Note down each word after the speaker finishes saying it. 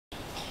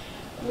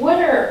What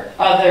are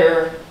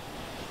other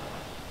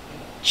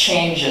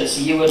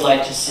changes you would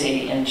like to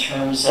see in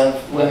terms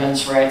of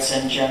women's rights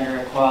and gender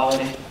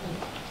equality?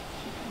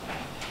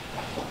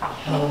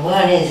 Well,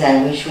 one is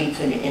I wish we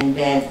could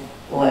invent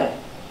what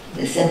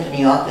the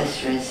symphony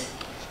orchestras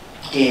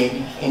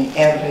did in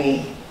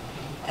every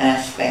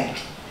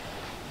aspect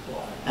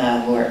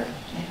of work.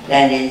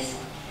 That is,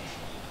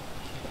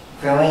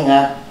 growing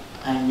up,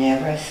 I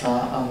never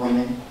saw a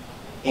woman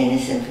in a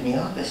symphony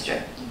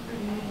orchestra.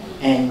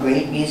 And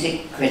great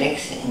music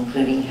critics,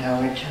 including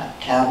Howard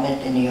Taubman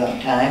at the New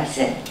York Times,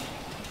 said,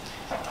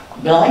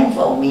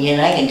 blindfold me and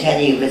I can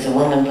tell you if it's a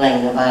woman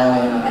playing the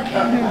violin or the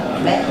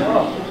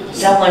piano.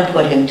 Someone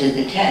put him to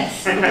the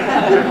test. He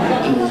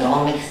was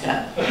all mixed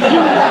up.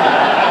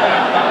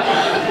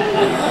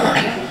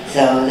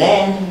 So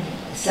then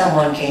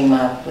someone came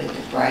up with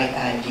the bright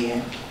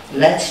idea,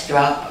 let's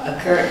drop a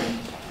curtain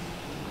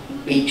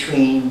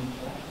between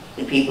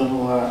the people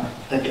who are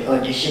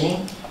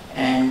auditioning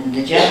and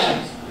the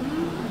judges.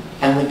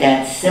 And with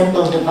that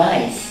simple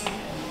device,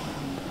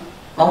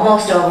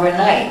 almost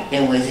overnight,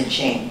 there was a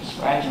change.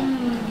 Right,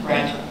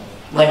 right.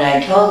 When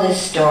I told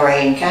this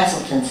story in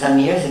Castleton some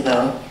years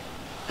ago,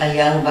 a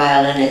young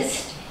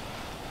violinist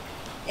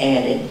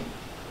added,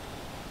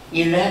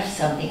 you left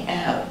something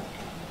out.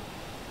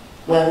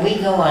 When we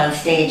go on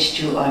stage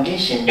to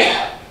audition,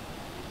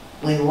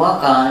 we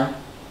walk on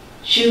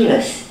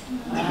shoeless,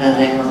 because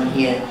they won't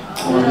hear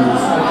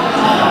women's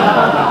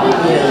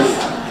heels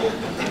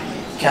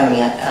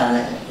coming up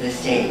on the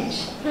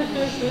stage.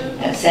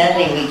 Now,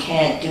 sadly, we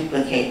can't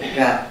duplicate the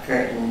drop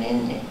curtain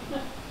in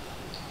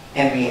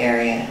every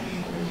area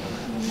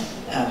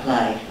of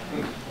life.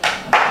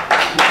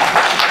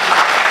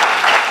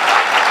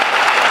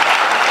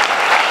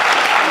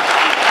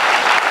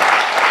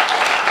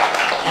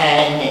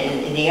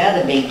 And the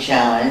other big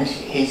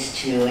challenge is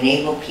to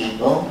enable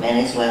people,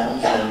 men as well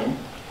as women,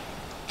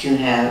 to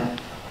have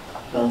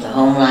both a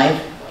home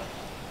life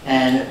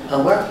and a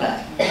work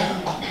life.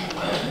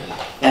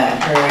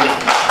 I've heard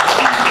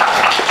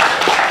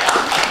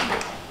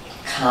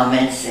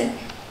comments that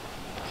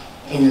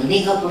in the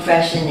legal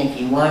profession, if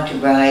you want to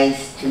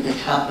rise to the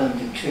top of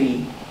the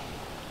tree,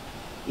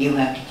 you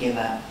have to give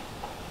up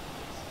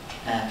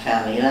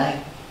family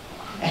life.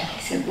 And I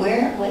said,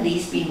 where were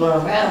these people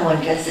around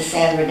when Justice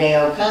Sandra Day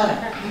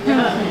O'Connor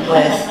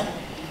was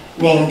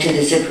named to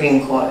the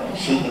Supreme Court?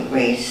 She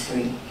raised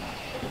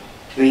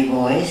three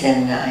boys,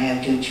 and I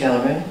have 2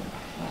 children.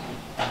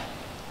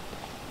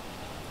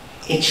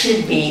 It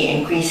should be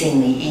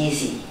increasingly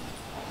easy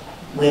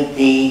with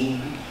the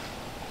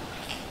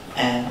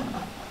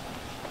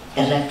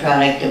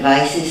electronic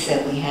devices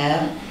that we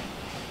have.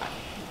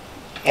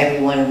 Every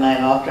one of my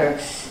law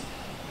clerks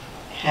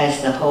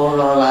has the whole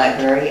law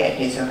library at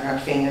his or her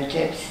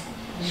fingertips.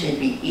 It should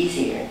be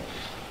easier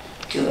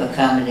to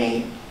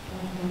accommodate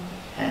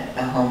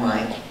a home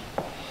life.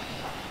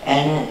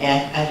 And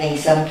I think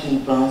some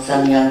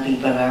young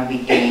people are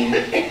beginning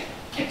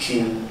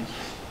to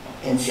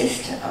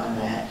insist on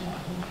that.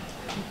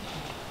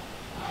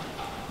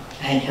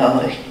 I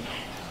know,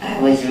 I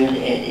was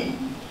really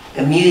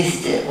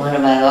amused that one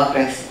of my law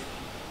clerks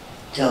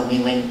told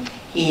me when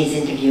he is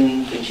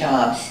interviewing for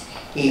jobs,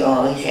 he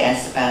always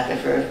asks about the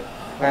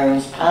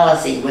firm's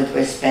policy with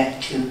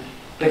respect to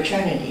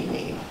paternity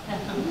leave.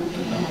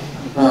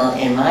 Well,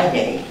 in my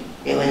day,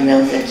 there was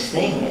no such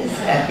thing as,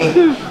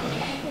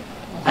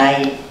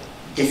 I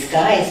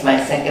disguised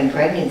my second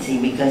pregnancy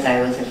because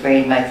I was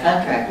afraid my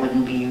contract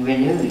wouldn't be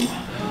renewed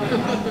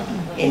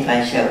if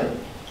I showed.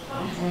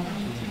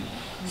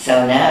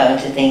 So now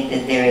to think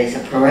that there is a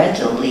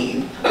parental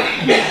leave,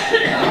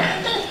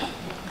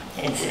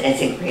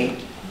 it's a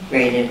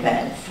great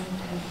advance.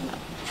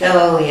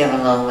 So we have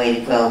a long way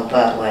to go,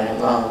 but what a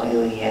long way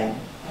we have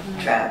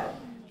traveled.